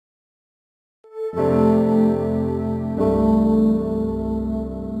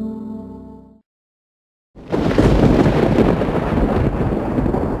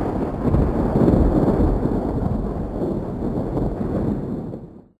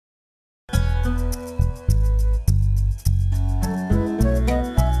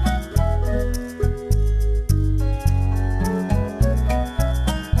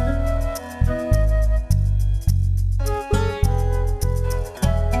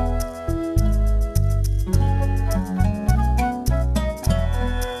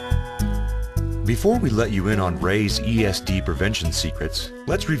Before we let you in on Ray's ESD prevention secrets,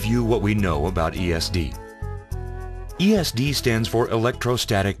 let's review what we know about ESD. ESD stands for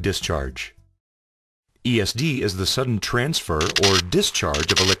Electrostatic Discharge. ESD is the sudden transfer or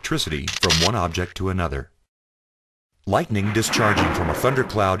discharge of electricity from one object to another. Lightning discharging from a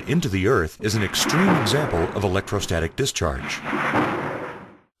thundercloud into the earth is an extreme example of electrostatic discharge.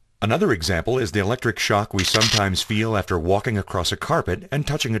 Another example is the electric shock we sometimes feel after walking across a carpet and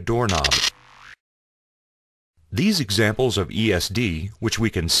touching a doorknob. These examples of ESD, which we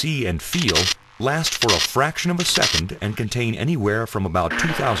can see and feel, last for a fraction of a second and contain anywhere from about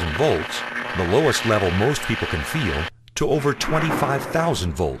 2,000 volts, the lowest level most people can feel, to over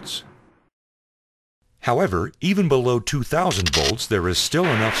 25,000 volts. However, even below 2,000 volts, there is still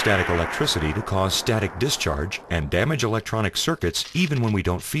enough static electricity to cause static discharge and damage electronic circuits even when we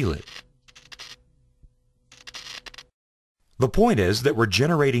don't feel it. The point is that we're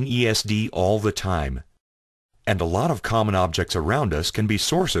generating ESD all the time, and a lot of common objects around us can be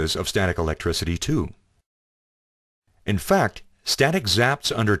sources of static electricity too. In fact, static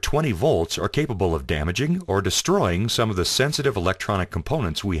zaps under 20 volts are capable of damaging or destroying some of the sensitive electronic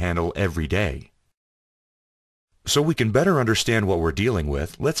components we handle every day. So we can better understand what we're dealing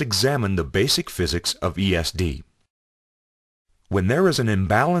with, let's examine the basic physics of ESD. When there is an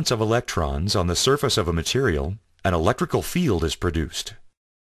imbalance of electrons on the surface of a material, an electrical field is produced.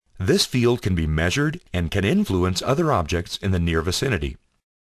 This field can be measured and can influence other objects in the near vicinity.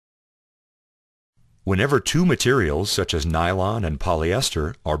 Whenever two materials, such as nylon and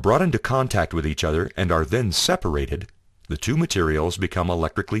polyester, are brought into contact with each other and are then separated, the two materials become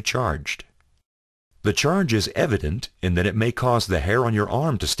electrically charged. The charge is evident in that it may cause the hair on your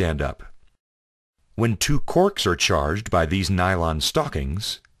arm to stand up. When two corks are charged by these nylon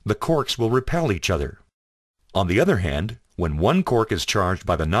stockings, the corks will repel each other. On the other hand, when one cork is charged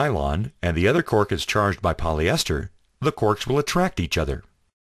by the nylon and the other cork is charged by polyester, the corks will attract each other.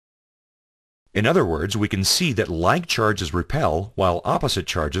 In other words, we can see that like charges repel while opposite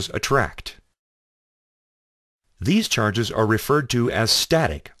charges attract. These charges are referred to as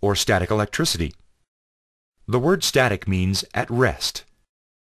static or static electricity. The word static means at rest.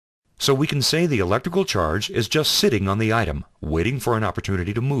 So we can say the electrical charge is just sitting on the item, waiting for an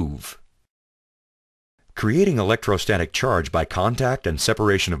opportunity to move. Creating electrostatic charge by contact and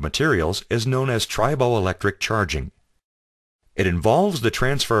separation of materials is known as triboelectric charging. It involves the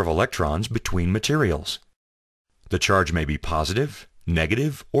transfer of electrons between materials. The charge may be positive,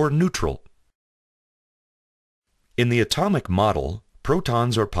 negative, or neutral. In the atomic model,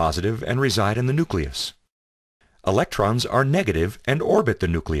 protons are positive and reside in the nucleus. Electrons are negative and orbit the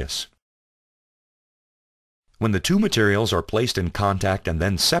nucleus. When the two materials are placed in contact and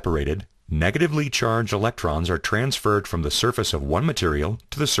then separated, negatively charged electrons are transferred from the surface of one material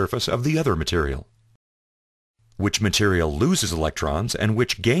to the surface of the other material. Which material loses electrons and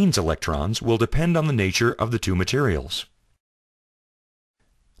which gains electrons will depend on the nature of the two materials.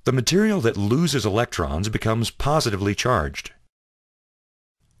 The material that loses electrons becomes positively charged,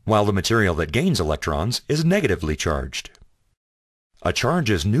 while the material that gains electrons is negatively charged. A charge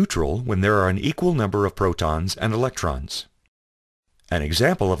is neutral when there are an equal number of protons and electrons. An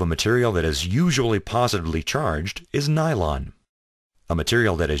example of a material that is usually positively charged is nylon. A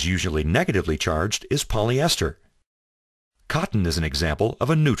material that is usually negatively charged is polyester. Cotton is an example of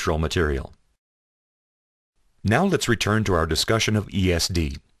a neutral material. Now let's return to our discussion of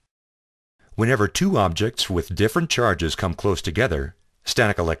ESD. Whenever two objects with different charges come close together,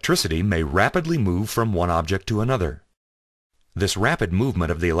 static electricity may rapidly move from one object to another. This rapid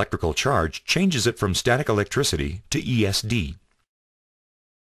movement of the electrical charge changes it from static electricity to ESD.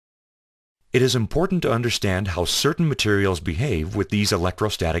 It is important to understand how certain materials behave with these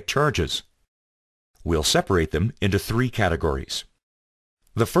electrostatic charges. We'll separate them into three categories.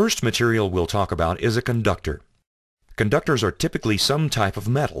 The first material we'll talk about is a conductor. Conductors are typically some type of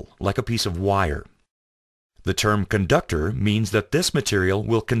metal, like a piece of wire. The term conductor means that this material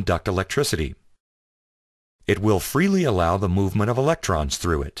will conduct electricity. It will freely allow the movement of electrons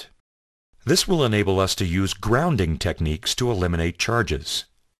through it. This will enable us to use grounding techniques to eliminate charges.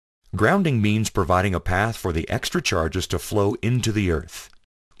 Grounding means providing a path for the extra charges to flow into the earth,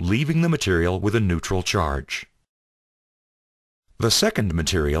 leaving the material with a neutral charge. The second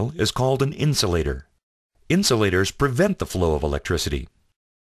material is called an insulator. Insulators prevent the flow of electricity.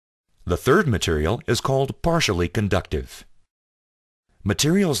 The third material is called partially conductive.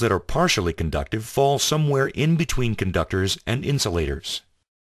 Materials that are partially conductive fall somewhere in between conductors and insulators.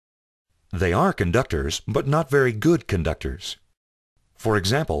 They are conductors, but not very good conductors. For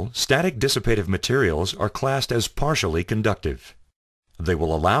example, static dissipative materials are classed as partially conductive. They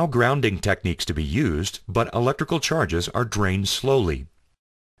will allow grounding techniques to be used, but electrical charges are drained slowly.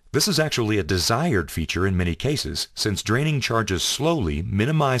 This is actually a desired feature in many cases, since draining charges slowly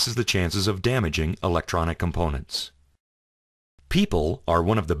minimizes the chances of damaging electronic components. People are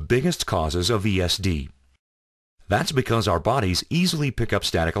one of the biggest causes of ESD. That's because our bodies easily pick up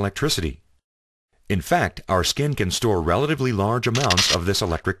static electricity. In fact, our skin can store relatively large amounts of this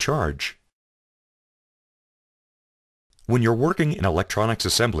electric charge. When you're working in electronics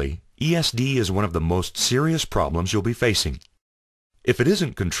assembly, ESD is one of the most serious problems you'll be facing. If it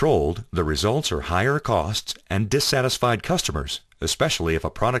isn't controlled, the results are higher costs and dissatisfied customers, especially if a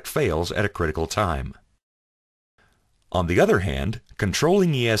product fails at a critical time. On the other hand,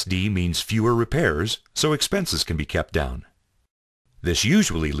 controlling ESD means fewer repairs, so expenses can be kept down. This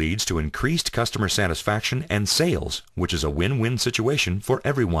usually leads to increased customer satisfaction and sales, which is a win-win situation for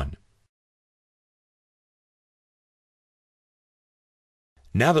everyone.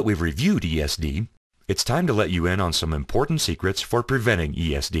 Now that we've reviewed ESD, it's time to let you in on some important secrets for preventing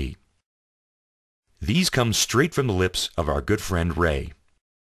ESD. These come straight from the lips of our good friend Ray.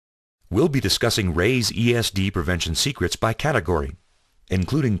 We'll be discussing Ray's ESD prevention secrets by category,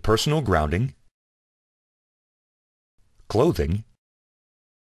 including personal grounding, clothing,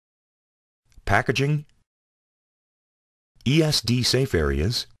 packaging, ESD safe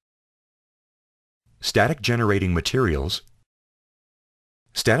areas, static generating materials,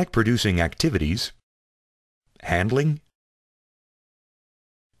 static producing activities, handling,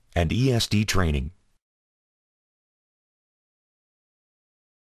 and ESD training.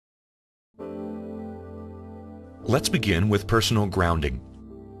 Let's begin with personal grounding.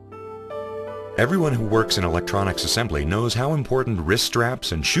 Everyone who works in electronics assembly knows how important wrist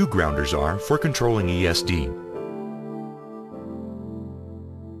straps and shoe grounders are for controlling ESD.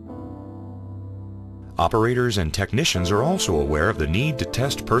 Operators and technicians are also aware of the need to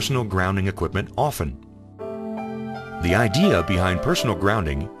test personal grounding equipment often. The idea behind personal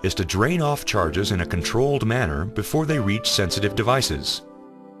grounding is to drain off charges in a controlled manner before they reach sensitive devices.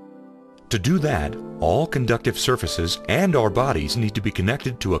 To do that, all conductive surfaces and our bodies need to be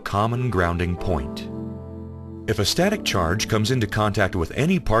connected to a common grounding point. If a static charge comes into contact with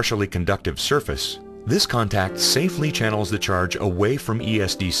any partially conductive surface, this contact safely channels the charge away from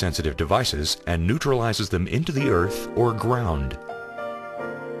ESD-sensitive devices and neutralizes them into the earth or ground.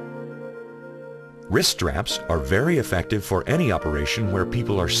 Wrist straps are very effective for any operation where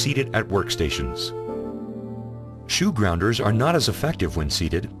people are seated at workstations. Shoe grounders are not as effective when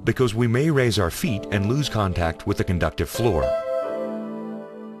seated because we may raise our feet and lose contact with the conductive floor.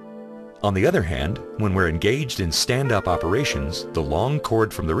 On the other hand, when we're engaged in stand-up operations, the long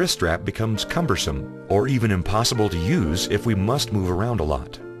cord from the wrist strap becomes cumbersome or even impossible to use if we must move around a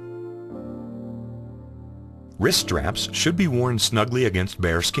lot. Wrist straps should be worn snugly against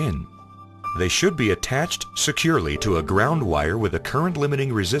bare skin. They should be attached securely to a ground wire with a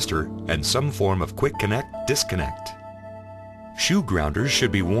current-limiting resistor and some form of quick connect-disconnect. Shoe grounders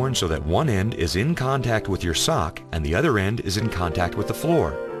should be worn so that one end is in contact with your sock and the other end is in contact with the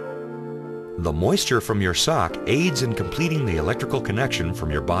floor. The moisture from your sock aids in completing the electrical connection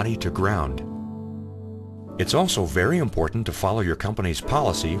from your body to ground. It's also very important to follow your company's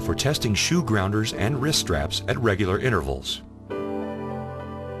policy for testing shoe grounders and wrist straps at regular intervals.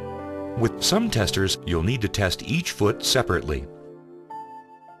 With some testers, you'll need to test each foot separately.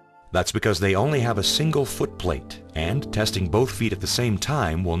 That's because they only have a single foot plate, and testing both feet at the same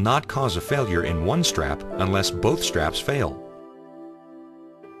time will not cause a failure in one strap unless both straps fail.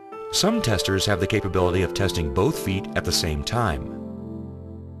 Some testers have the capability of testing both feet at the same time.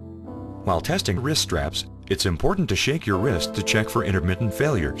 While testing wrist straps, it's important to shake your wrist to check for intermittent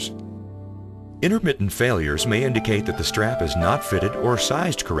failures. Intermittent failures may indicate that the strap is not fitted or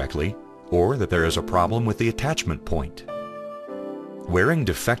sized correctly, or that there is a problem with the attachment point. Wearing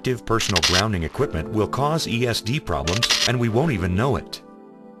defective personal grounding equipment will cause ESD problems and we won't even know it.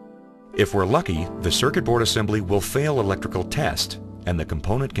 If we're lucky, the circuit board assembly will fail electrical test and the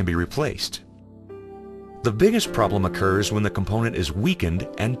component can be replaced. The biggest problem occurs when the component is weakened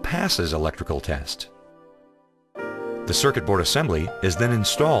and passes electrical test. The circuit board assembly is then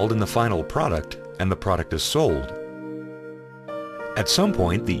installed in the final product and the product is sold. At some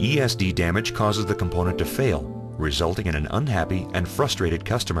point, the ESD damage causes the component to fail, resulting in an unhappy and frustrated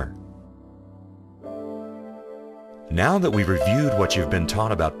customer. Now that we've reviewed what you've been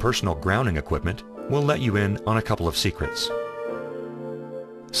taught about personal grounding equipment, we'll let you in on a couple of secrets.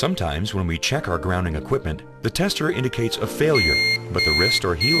 Sometimes when we check our grounding equipment, the tester indicates a failure, but the wrist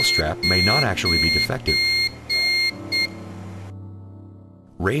or heel strap may not actually be defective.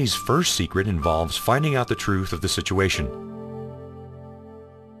 Ray's first secret involves finding out the truth of the situation.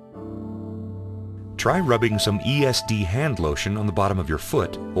 try rubbing some ESD hand lotion on the bottom of your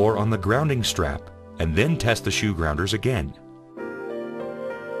foot or on the grounding strap, and then test the shoe grounders again.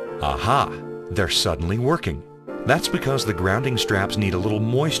 Aha! They're suddenly working. That's because the grounding straps need a little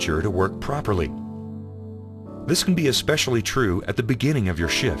moisture to work properly. This can be especially true at the beginning of your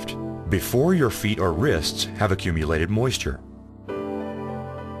shift, before your feet or wrists have accumulated moisture.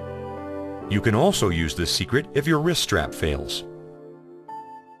 You can also use this secret if your wrist strap fails.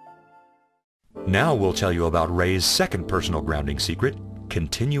 Now we'll tell you about Ray's second personal grounding secret,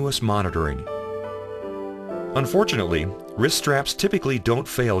 continuous monitoring. Unfortunately, wrist straps typically don't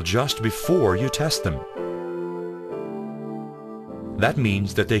fail just before you test them. That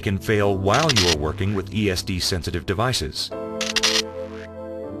means that they can fail while you are working with ESD-sensitive devices.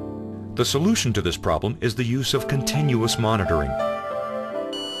 The solution to this problem is the use of continuous monitoring.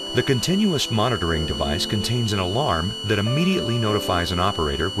 The continuous monitoring device contains an alarm that immediately notifies an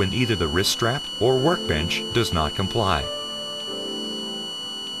operator when either the wrist strap or workbench does not comply.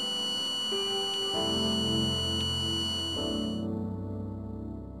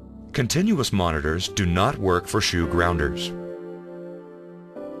 Continuous monitors do not work for shoe grounders.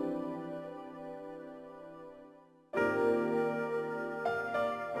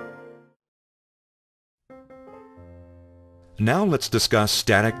 Now let's discuss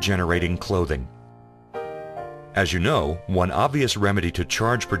static generating clothing. As you know, one obvious remedy to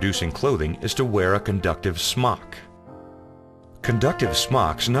charge-producing clothing is to wear a conductive smock. Conductive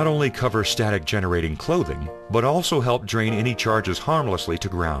smocks not only cover static generating clothing, but also help drain any charges harmlessly to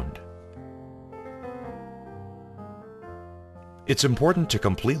ground. It's important to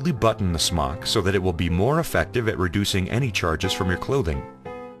completely button the smock so that it will be more effective at reducing any charges from your clothing.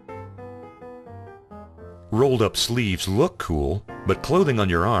 Rolled-up sleeves look cool, but clothing on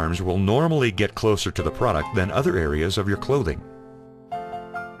your arms will normally get closer to the product than other areas of your clothing.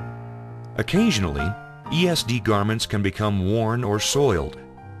 Occasionally, ESD garments can become worn or soiled.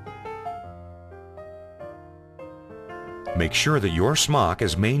 Make sure that your smock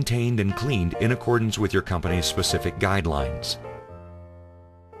is maintained and cleaned in accordance with your company's specific guidelines.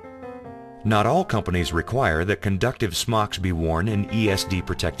 Not all companies require that conductive smocks be worn in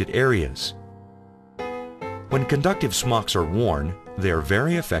ESD-protected areas. When conductive smocks are worn, they are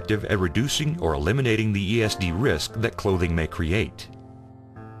very effective at reducing or eliminating the ESD risk that clothing may create.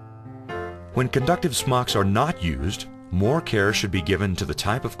 When conductive smocks are not used, more care should be given to the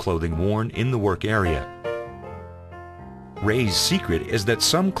type of clothing worn in the work area. Ray's secret is that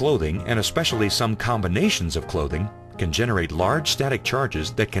some clothing, and especially some combinations of clothing, can generate large static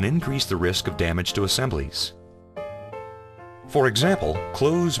charges that can increase the risk of damage to assemblies. For example,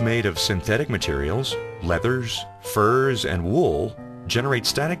 clothes made of synthetic materials, leathers, furs, and wool generate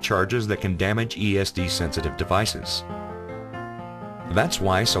static charges that can damage ESD-sensitive devices. That's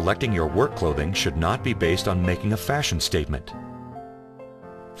why selecting your work clothing should not be based on making a fashion statement.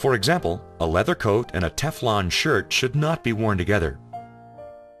 For example, a leather coat and a Teflon shirt should not be worn together.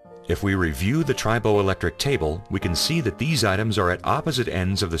 If we review the triboelectric table, we can see that these items are at opposite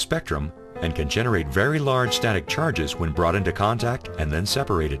ends of the spectrum and can generate very large static charges when brought into contact and then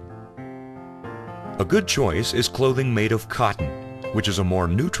separated. A good choice is clothing made of cotton, which is a more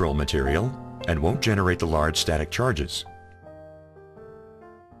neutral material and won't generate the large static charges.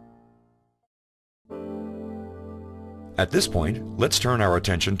 At this point, let's turn our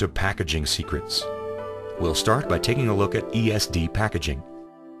attention to packaging secrets. We'll start by taking a look at ESD packaging.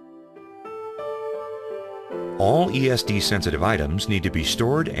 All ESD-sensitive items need to be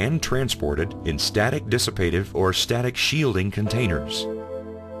stored and transported in static dissipative or static shielding containers.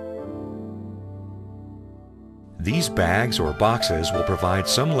 These bags or boxes will provide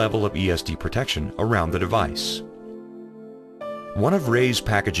some level of ESD protection around the device. One of Ray's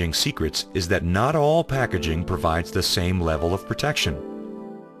packaging secrets is that not all packaging provides the same level of protection.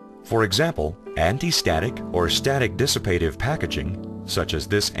 For example, anti-static or static dissipative packaging, such as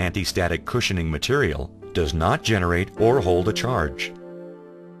this anti-static cushioning material, does not generate or hold a charge.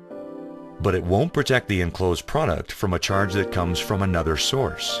 But it won't protect the enclosed product from a charge that comes from another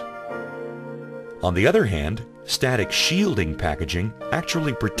source. On the other hand, static shielding packaging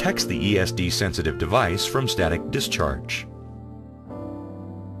actually protects the ESD-sensitive device from static discharge.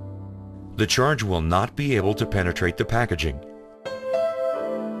 The charge will not be able to penetrate the packaging.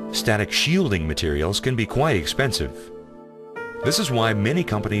 Static shielding materials can be quite expensive. This is why many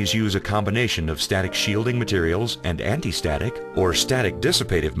companies use a combination of static shielding materials and anti-static or static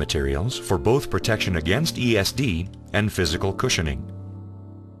dissipative materials for both protection against ESD and physical cushioning.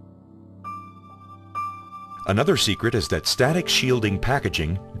 Another secret is that static shielding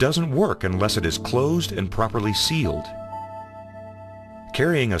packaging doesn't work unless it is closed and properly sealed.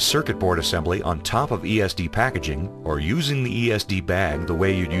 Carrying a circuit board assembly on top of ESD packaging or using the ESD bag the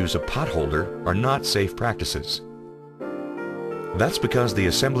way you'd use a pot holder are not safe practices. That's because the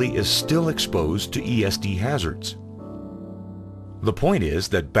assembly is still exposed to ESD hazards. The point is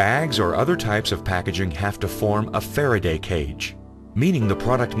that bags or other types of packaging have to form a Faraday cage, meaning the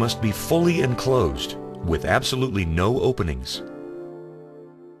product must be fully enclosed with absolutely no openings.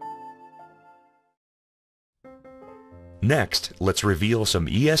 Next, let's reveal some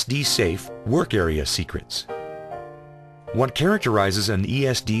ESD-safe work area secrets. What characterizes an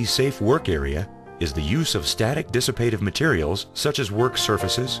ESD-safe work area is the use of static dissipative materials such as work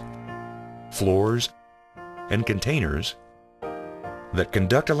surfaces, floors, and containers that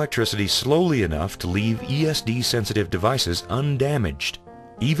conduct electricity slowly enough to leave ESD-sensitive devices undamaged,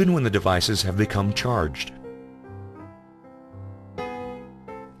 even when the devices have become charged.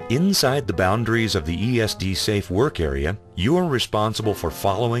 Inside the boundaries of the ESD-safe work area, you are responsible for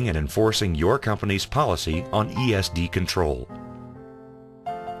following and enforcing your company's policy on ESD control.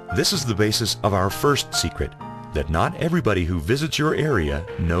 This is the basis of our first secret, that not everybody who visits your area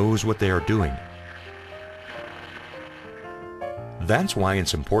knows what they are doing. That's why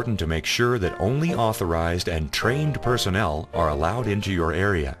it's important to make sure that only authorized and trained personnel are allowed into your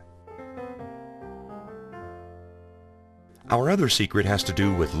area. Our other secret has to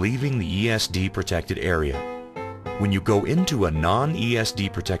do with leaving the ESD protected area. When you go into a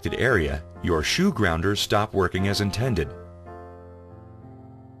non-ESD protected area, your shoe grounders stop working as intended.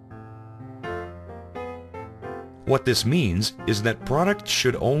 What this means is that product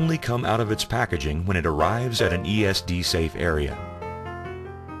should only come out of its packaging when it arrives at an ESD safe area.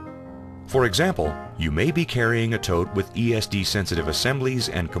 For example, you may be carrying a tote with ESD sensitive assemblies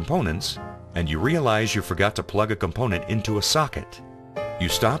and components, and you realize you forgot to plug a component into a socket. You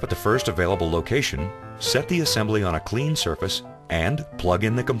stop at the first available location, set the assembly on a clean surface, and plug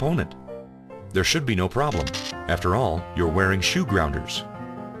in the component. There should be no problem. After all, you're wearing shoe grounders.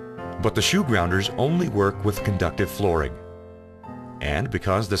 But the shoe grounders only work with conductive flooring. And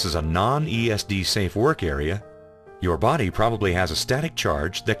because this is a non-ESD safe work area, your body probably has a static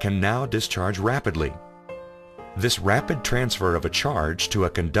charge that can now discharge rapidly. This rapid transfer of a charge to a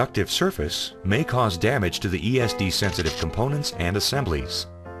conductive surface may cause damage to the ESD-sensitive components and assemblies.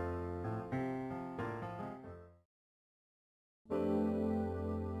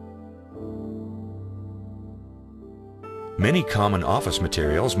 Many common office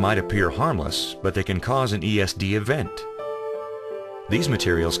materials might appear harmless, but they can cause an ESD event. These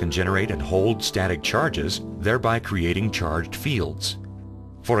materials can generate and hold static charges, thereby creating charged fields.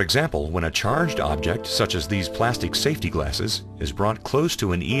 For example, when a charged object, such as these plastic safety glasses, is brought close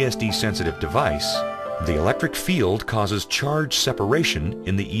to an ESD-sensitive device, the electric field causes charge separation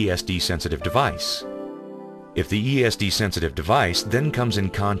in the ESD-sensitive device. If the ESD-sensitive device then comes in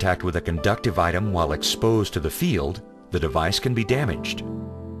contact with a conductive item while exposed to the field, the device can be damaged.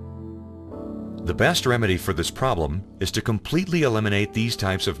 The best remedy for this problem is to completely eliminate these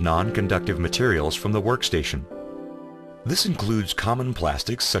types of non-conductive materials from the workstation. This includes common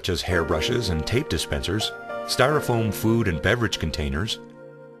plastics such as hairbrushes and tape dispensers, styrofoam food and beverage containers,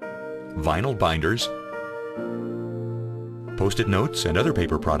 vinyl binders, Post-it notes and other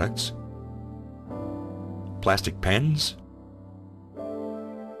paper products, plastic pens,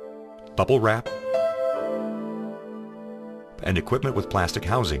 bubble wrap, and equipment with plastic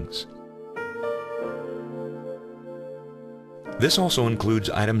housings. This also includes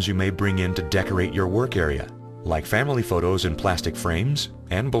items you may bring in to decorate your work area, like family photos in plastic frames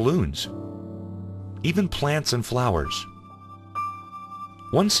and balloons. Even plants and flowers.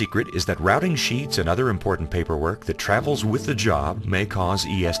 One secret is that routing sheets and other important paperwork that travels with the job may cause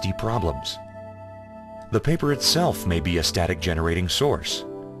ESD problems. The paper itself may be a static generating source.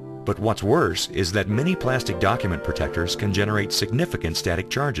 But what's worse is that many plastic document protectors can generate significant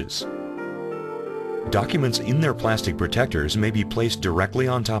static charges. Documents in their plastic protectors may be placed directly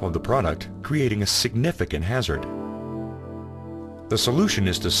on top of the product, creating a significant hazard. The solution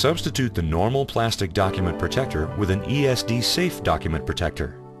is to substitute the normal plastic document protector with an ESD-safe document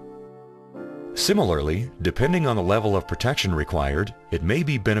protector. Similarly, depending on the level of protection required, it may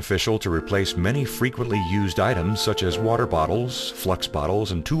be beneficial to replace many frequently used items such as water bottles, flux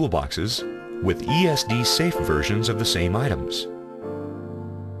bottles, and toolboxes with ESD-safe versions of the same items.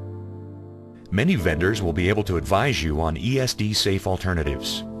 Many vendors will be able to advise you on ESD-safe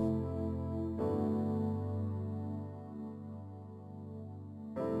alternatives.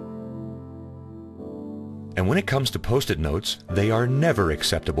 And when it comes to Post-it notes, they are never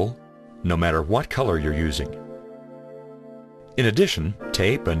acceptable, no matter what color you're using. In addition,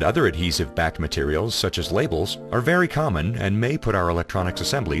 tape and other adhesive-backed materials such as labels are very common and may put our electronics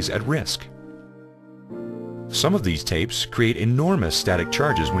assemblies at risk. Some of these tapes create enormous static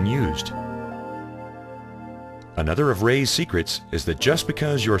charges when used. Another of Ray's secrets is that just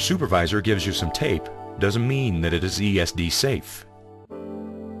because your supervisor gives you some tape doesn't mean that it is ESD safe.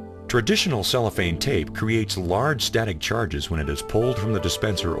 Traditional cellophane tape creates large static charges when it is pulled from the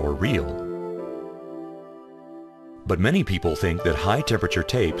dispenser or reel. But many people think that high-temperature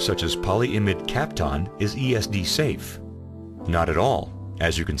tape such as polyimide Kapton is ESD safe. Not at all,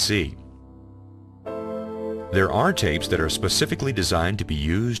 as you can see. There are tapes that are specifically designed to be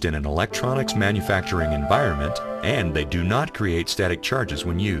used in an electronics manufacturing environment, and they do not create static charges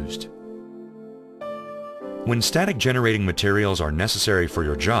when used. When static generating materials are necessary for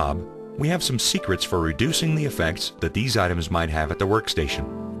your job, we have some secrets for reducing the effects that these items might have at the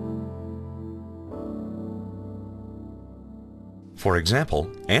workstation. For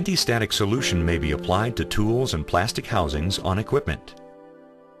example, anti-static solution may be applied to tools and plastic housings on equipment.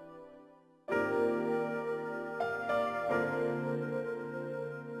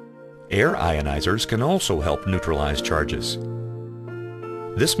 Air ionizers can also help neutralize charges.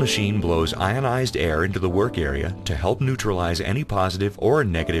 This machine blows ionized air into the work area to help neutralize any positive or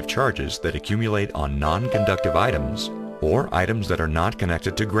negative charges that accumulate on non-conductive items or items that are not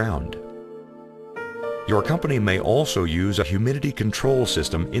connected to ground. Your company may also use a humidity control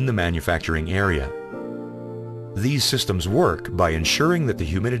system in the manufacturing area. These systems work by ensuring that the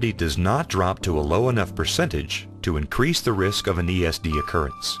humidity does not drop to a low enough percentage to increase the risk of an ESD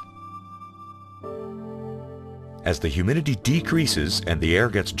occurrence. As the humidity decreases and the air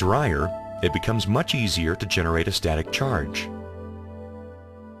gets drier, it becomes much easier to generate a static charge.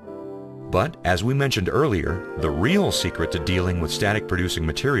 But, as we mentioned earlier, the real secret to dealing with static-producing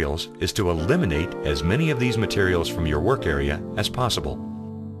materials is to eliminate as many of these materials from your work area as possible.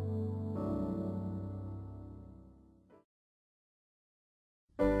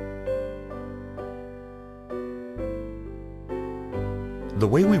 The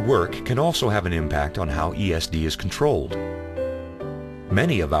way we work can also have an impact on how ESD is controlled.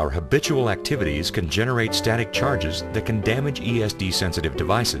 Many of our habitual activities can generate static charges that can damage ESD-sensitive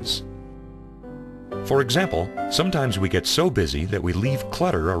devices. For example, sometimes we get so busy that we leave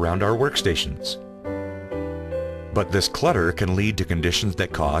clutter around our workstations. But this clutter can lead to conditions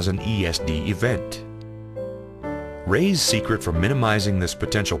that cause an ESD event. Ray's secret for minimizing this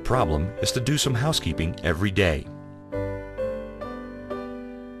potential problem is to do some housekeeping every day.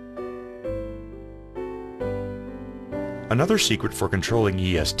 Another secret for controlling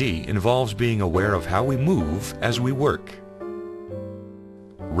ESD involves being aware of how we move as we work.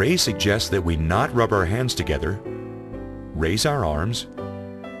 Ray suggests that we not rub our hands together, raise our arms,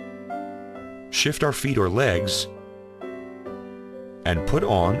 shift our feet or legs, and put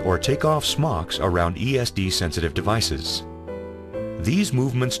on or take off smocks around ESD-sensitive devices. These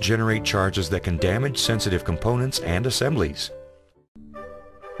movements generate charges that can damage sensitive components and assemblies.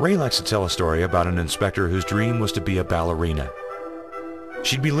 Ray likes to tell a story about an inspector whose dream was to be a ballerina.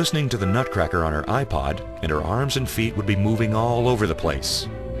 She'd be listening to the Nutcracker on her iPod, and her arms and feet would be moving all over the place.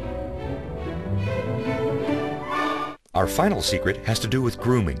 Our final secret has to do with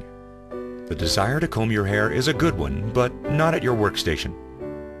grooming. The desire to comb your hair is a good one, but not at your workstation.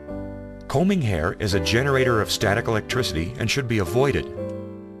 Combing hair is a generator of static electricity and should be avoided.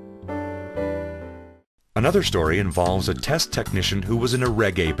 Another story involves a test technician who was in a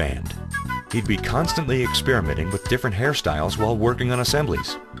reggae band. He'd be constantly experimenting with different hairstyles while working on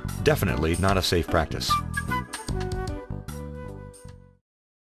assemblies. Definitely not a safe practice.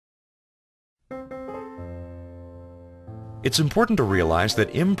 It's important to realize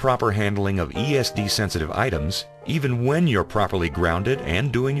that improper handling of ESD-sensitive items, even when you're properly grounded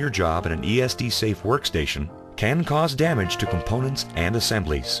and doing your job in an ESD-safe workstation, can cause damage to components and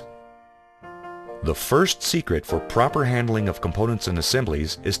assemblies. The first secret for proper handling of components and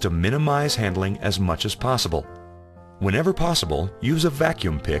assemblies is to minimize handling as much as possible. Whenever possible, use a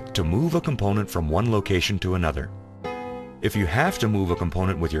vacuum pick to move a component from one location to another. If you have to move a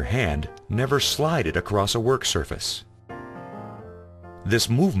component with your hand, never slide it across a work surface. This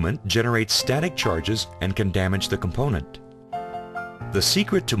movement generates static charges and can damage the component. The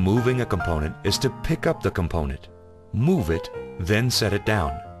secret to moving a component is to pick up the component, move it, then set it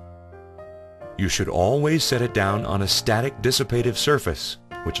down. You should always set it down on a static dissipative surface,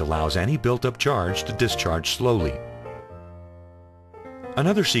 which allows any built-up charge to discharge slowly.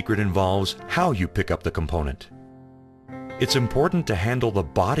 Another secret involves how you pick up the component. It's important to handle the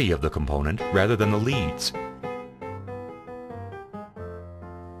body of the component rather than the leads.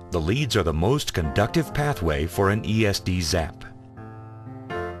 The leads are the most conductive pathway for an ESD zap.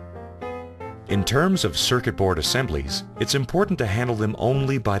 In terms of circuit board assemblies, it's important to handle them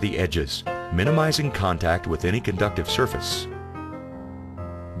only by the edges, minimizing contact with any conductive surface.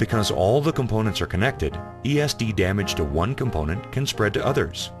 Because all the components are connected, ESD damage to one component can spread to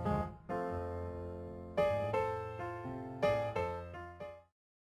others.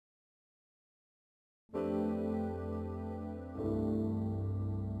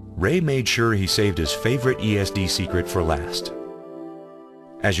 Ray made sure he saved his favorite ESD secret for last.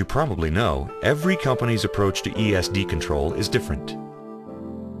 As you probably know, every company's approach to ESD control is different.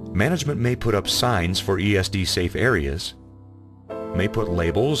 Management may put up signs for ESD safe areas, may put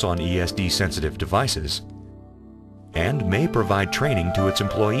labels on ESD sensitive devices, and may provide training to its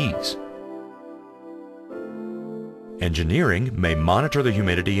employees. Engineering may monitor the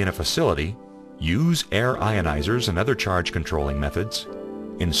humidity in a facility, use air ionizers and other charge controlling methods,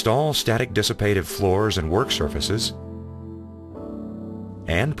 install static dissipative floors and work surfaces,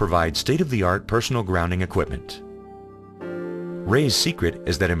 and provide state-of-the-art personal grounding equipment. Ray's secret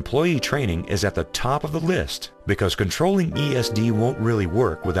is that employee training is at the top of the list because controlling ESD won't really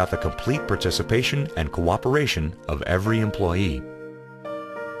work without the complete participation and cooperation of every employee.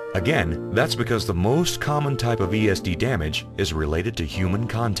 Again, that's because the most common type of ESD damage is related to human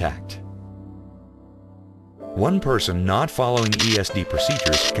contact. One person not following ESD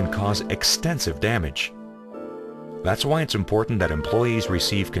procedures can cause extensive damage. That's why it's important that employees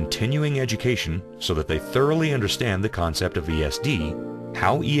receive continuing education so that they thoroughly understand the concept of ESD,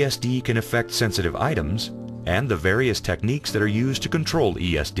 how ESD can affect sensitive items, and the various techniques that are used to control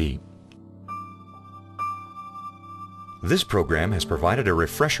ESD. This program has provided a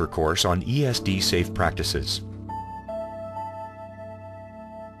refresher course on ESD safe practices.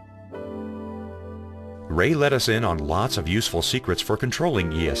 Ray let us in on lots of useful secrets for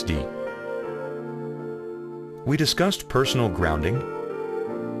controlling ESD. We discussed personal grounding,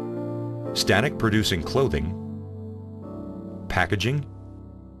 static producing clothing, packaging,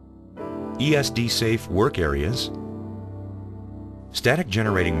 ESD safe work areas, static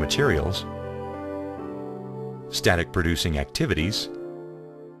generating materials, static producing activities,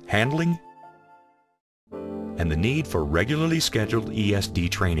 handling, and the need for regularly scheduled ESD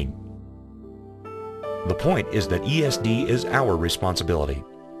training. The point is that ESD is our responsibility.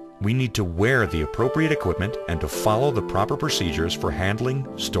 We need to wear the appropriate equipment and to follow the proper procedures for handling,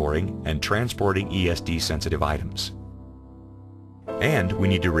 storing, and transporting ESD-sensitive items. And we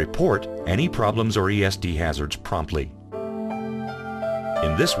need to report any problems or ESD hazards promptly.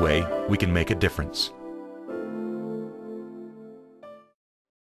 In this way, we can make a difference.